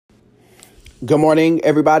Good morning,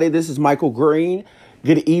 everybody. This is Michael Green.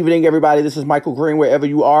 Good evening, everybody. This is Michael Green, wherever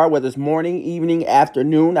you are, whether it's morning, evening,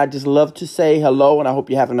 afternoon. I just love to say hello, and I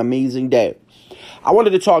hope you have an amazing day. I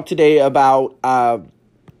wanted to talk today about,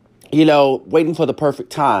 waiting for the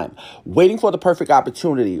perfect time, waiting for the perfect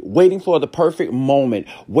opportunity, waiting for the perfect moment,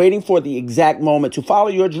 waiting for the exact moment to follow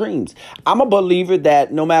your dreams. I'm a believer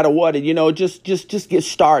that no matter what, just get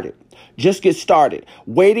started. Just get started.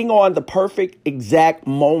 Waiting on the perfect exact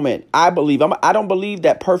moment. I don't believe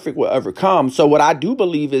that perfect will ever come. So what I do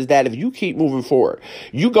believe is that if you keep moving forward,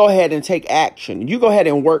 you go ahead and take action. You go ahead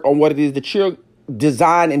and work on what it is that you're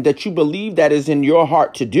design and that you believe that is in your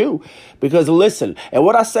heart to do. Because listen, and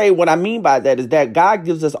what I mean by that is that God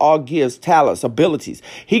gives us all gifts, talents, abilities.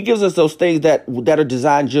 He gives us those things that are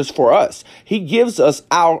designed just for us. He gives us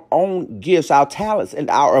our own gifts, our talents, and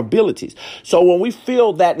our abilities. So when we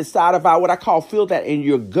feel that inside of feel that in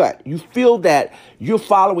your gut, you feel that you're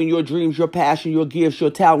following your dreams, your passion, your gifts,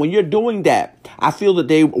 your talent. When you're doing that, I feel that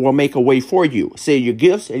they will make a way for you. Say your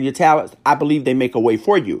gifts and your talents, I believe they make a way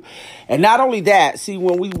for you. And not only that, see,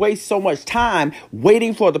 when we waste so much time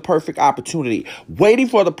waiting for the perfect opportunity, waiting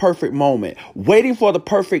for the perfect moment, waiting for the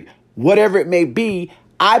perfect whatever it may be,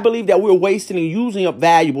 I believe that we're wasting and using up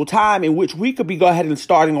valuable time in which we could be go ahead and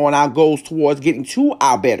starting on our goals towards getting to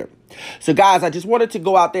our better. So guys, I just wanted to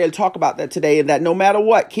go out there and talk about that today, and that no matter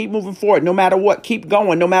what, keep moving forward. No matter what, keep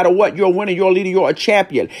going. No matter what, you're a winner, you're a leader, you're a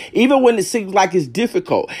champion. Even when it seems like it's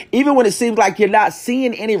difficult, even when it seems like you're not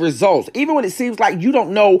seeing any results, even when it seems like you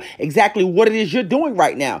don't know exactly what it is you're doing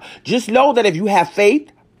right now, just know that if you have faith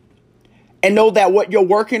and know that what you're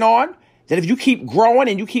working on, that if you keep growing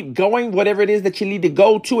and you keep going, whatever it is that you need to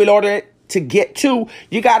go to in order to get to,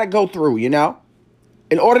 you got to go through, In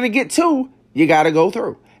order to get to, you got to go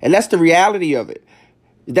through. And that's the reality of it.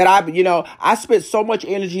 That I spent so much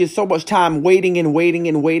energy and so much time waiting on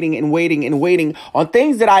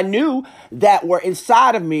things that I knew that were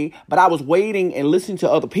inside of me, but I was waiting and listening to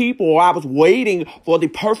other people, or I was waiting for the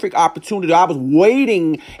perfect opportunity. I was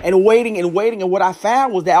waiting. And what I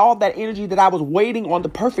found was that all that energy that I was waiting on the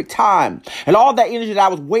perfect time, and all that energy that I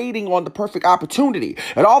was waiting on the perfect opportunity,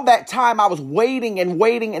 and all that time I was waiting,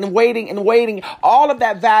 all of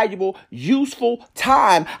that valuable, useful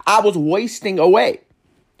time I was wasting away.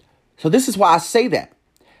 So this is why I say that.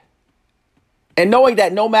 And knowing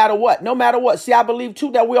that no matter what, see, I believe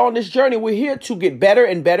too that we're on this journey. We're here to get better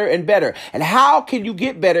and better and better. And how can you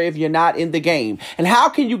get better if you're not in the game? And how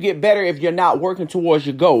can you get better if you're not working towards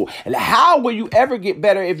your goal? And how will you ever get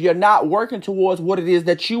better if you're not working towards what it is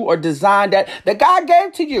that you are designed that God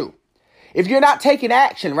gave to you? If you're not taking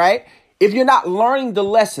action, right? If you're not learning the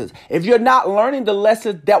lessons,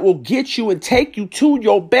 that will get you and take you to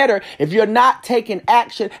your better, if you're not taking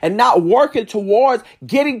action and not working towards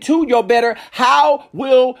getting to your better, how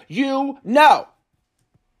will you know?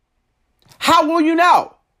 How will you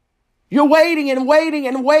know? You're waiting and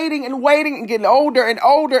getting older and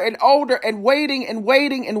older and waiting, and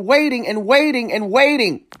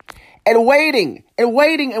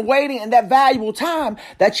that valuable time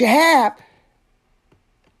that you have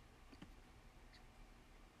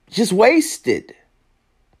just wasted.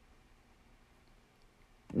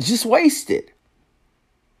 And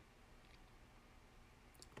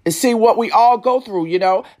see what we all go through,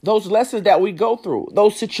 those lessons that we go through,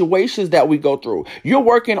 those situations that we go through. You're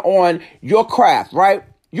working on your craft, right?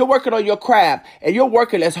 You're working on your craft, and you're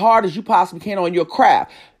working as hard as you possibly can on your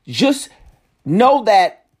craft. Just know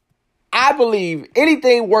that I believe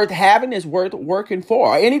anything worth having is worth working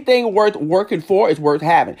for. Anything worth working for is worth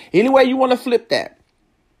having. Any way you want to flip that.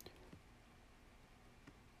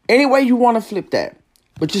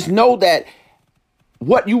 But just know that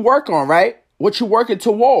what you work on, right? What you're working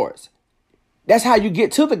towards, that's how you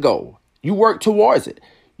get to the goal. You work towards it.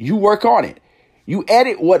 You work on it. You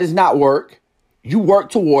edit what does not work. You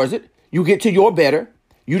work towards it. You get to your better.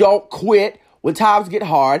 You don't quit when times get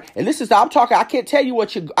hard. And this is, I'm talking, I can't tell you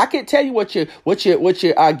what your gifts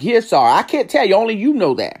are. I can't tell you. Only you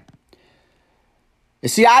know that. And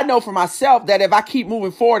see, I know for myself that if I keep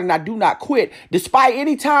moving forward and I do not quit, despite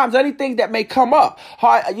anything that may come up,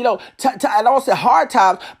 hard, I don't say hard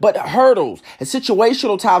times, but hurdles and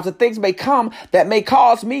situational times and things may come that may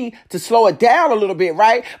cause me to slow it down a little bit,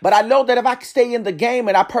 right? But I know that if I stay in the game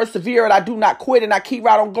and I persevere and I do not quit and I keep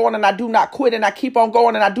right on going and I do not quit and I keep on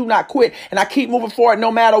going and I do not quit and I keep moving forward no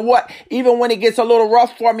matter what, even when it gets a little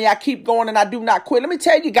rough for me, I keep going and I do not quit. Let me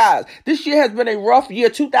tell you guys, this year has been a rough year.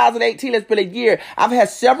 2018 has been a year. I've had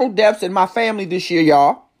several deaths in my family this year,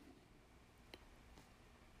 y'all.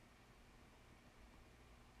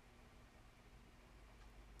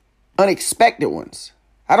 Unexpected ones.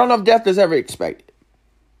 I don't know if death is ever expected.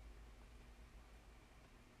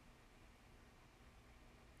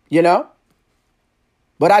 you know?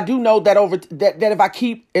 But I do know that if I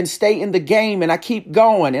keep and stay in the game and I keep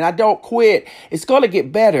going and I don't quit, it's going to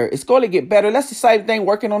get better. It's going to get better. That's the same thing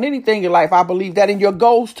working on anything in your life. I believe that in your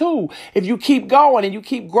goals too. If you keep going and you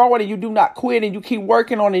keep growing and you do not quit and you keep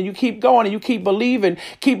working on it and you keep going and you keep believing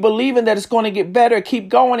that it's going to get better, keep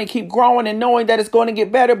going and keep growing and knowing that it's going to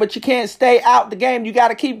get better, but you can't stay out the game. You got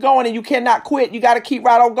to keep going and you cannot quit. You got to keep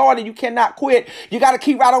right on going and you cannot quit. You got to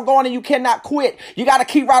keep right on going and you cannot quit. You got to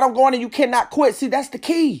keep right on going and you cannot quit. See, that's the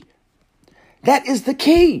key. That is the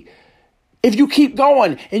key. If you keep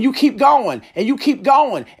going and you keep going and you keep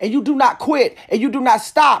going and you do not quit and you do not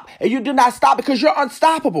stop and you do not stop because you're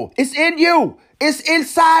unstoppable. It's in you. It's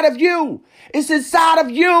inside of you. It's inside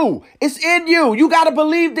of you. It's in you. You got to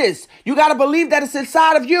believe this. You got to believe that it's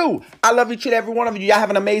inside of you. I love each and every one of you. Y'all have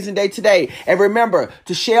an amazing day today. And remember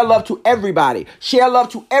to share love to everybody. Share love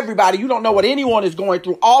to everybody. You don't know what anyone is going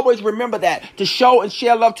through. Always remember that, to show and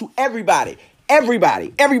share love to everybody.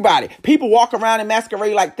 Everybody. People walk around and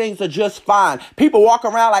masquerade like things are just fine. People walk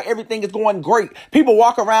around like everything is going great. People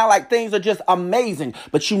walk around like things are just amazing.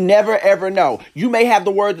 But you never, ever know. You may have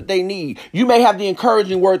the word that they need. You may have the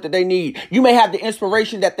encouraging word that they need. You may have the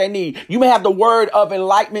inspiration that they need. You may have the word of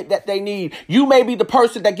enlightenment that they need. You may be the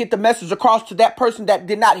person that get the message across to that person that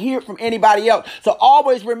did not hear it from anybody else. So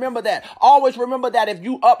always remember that. Always remember that if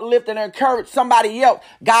you uplift and encourage somebody else,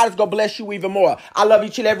 God is going to bless you even more. I love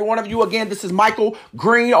each and every one of you. Again, this is Michael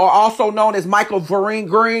Green, or also known as Michael Vereen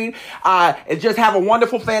Green. And just have a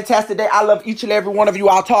wonderful, fantastic day. I love each and every one of you.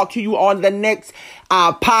 I'll talk to you on the next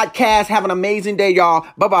podcast. Have an amazing day, y'all.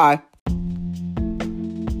 Bye-bye.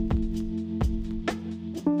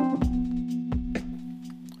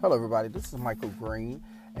 Hello, everybody. This is Michael Green,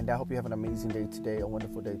 and I hope you have an amazing day today, a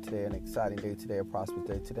wonderful day today, an exciting day today, a prosperous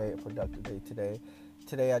day today, a productive day today.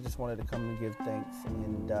 Today, I just wanted to come and give thanks,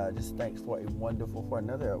 and just thanks for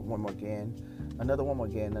another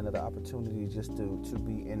opportunity just to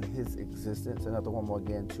be in His existence, another one more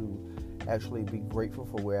again to actually be grateful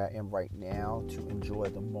for where I am right now, to enjoy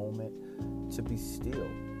the moment, to be still.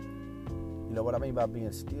 You know what I mean by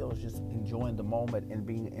being still is just enjoying the moment and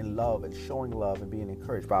being in love and showing love and being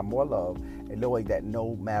encouraged by more love, and knowing that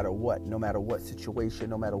no matter what situation,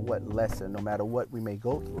 no matter what lesson, no matter what we may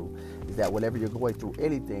go through, is that whenever you're going through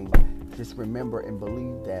anything, just remember and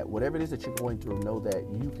believe that whatever it is that you're going through, know that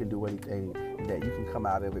you can do anything, and that you can come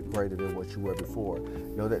out of it greater than what you were before.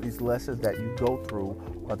 Know that these lessons that you go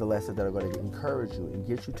through are the lessons that are going to encourage you and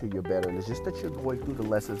get you to your better. And it's just that you're going through the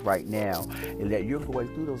lessons right now, and that you're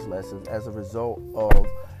going through those lessons as a result of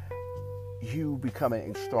you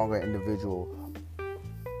becoming a stronger individual.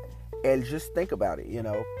 And just think about it,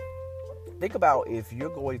 Think about if you're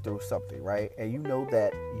going through something, right? And you know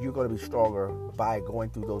that you're going to be stronger by going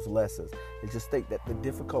through those lessons. And just think that the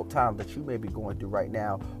difficult times that you may be going through right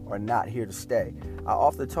now are not here to stay. I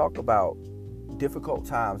often talk about difficult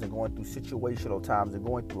times and going through situational times and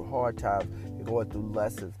going through hard times and going through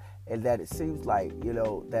lessons. And that it seems like,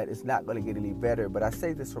 that it's not going to get any better. But I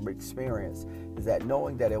say this from experience, is that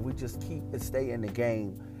knowing that if we just keep and stay in the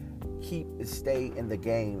game,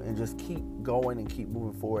 and just keep going and keep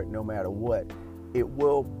moving forward no matter what, it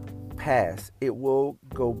will pass. It will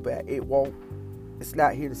go back. It's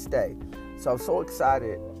not here to stay. So I'm so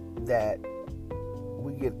excited that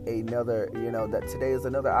we get another, that today is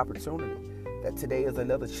another opportunity, that today is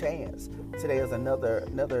another chance. Today is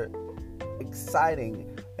another exciting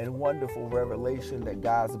and wonderful revelation that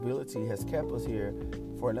God's ability has kept us here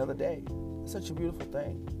for another day. It's such a beautiful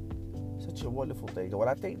thing. Such a wonderful thing. And when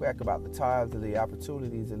I think back about the times and the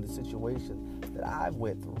opportunities and the situations that I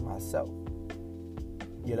went through myself,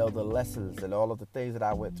 the lessons and all of the things that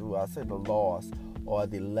I went through, I said the loss or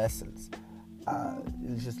the lessons.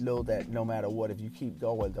 You just know that no matter what, if you keep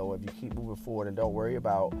going, though, if you keep moving forward and don't worry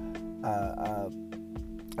about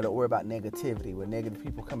negativity, when negative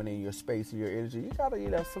people coming in your space and your energy, you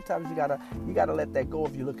gotta, sometimes you gotta let that go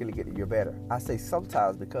if you're looking to get your better. I say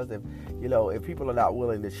sometimes because if people are not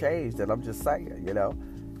willing to change, then I'm just saying,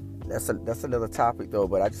 that's another topic though.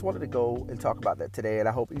 But I just wanted to go and talk about that today, and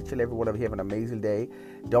I hope each and every one of you have an amazing day.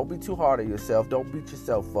 Don't be too hard on yourself. Don't beat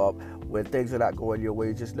yourself up when things are not going your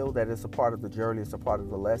way. Just know that it's a part of the journey. It's a part of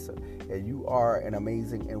the lesson, and you are an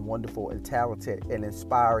amazing and wonderful and talented and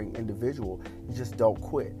inspiring individual. You just don't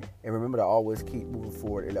quit, and remember to always keep moving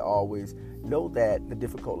forward, and to always know that the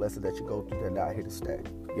difficult lessons that you go through, they're not here to stay.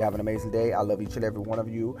 You have an amazing day. I love each and every one of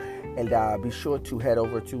you. And be sure to head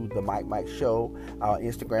over to the Mike Show,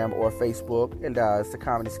 Instagram or Facebook. And it's a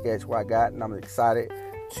comedy sketch where I got, and I'm excited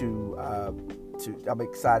that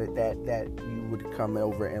you would come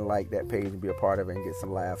over and like that page and be a part of it and get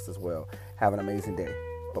some laughs as well. Have an amazing day.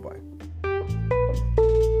 Bye-bye.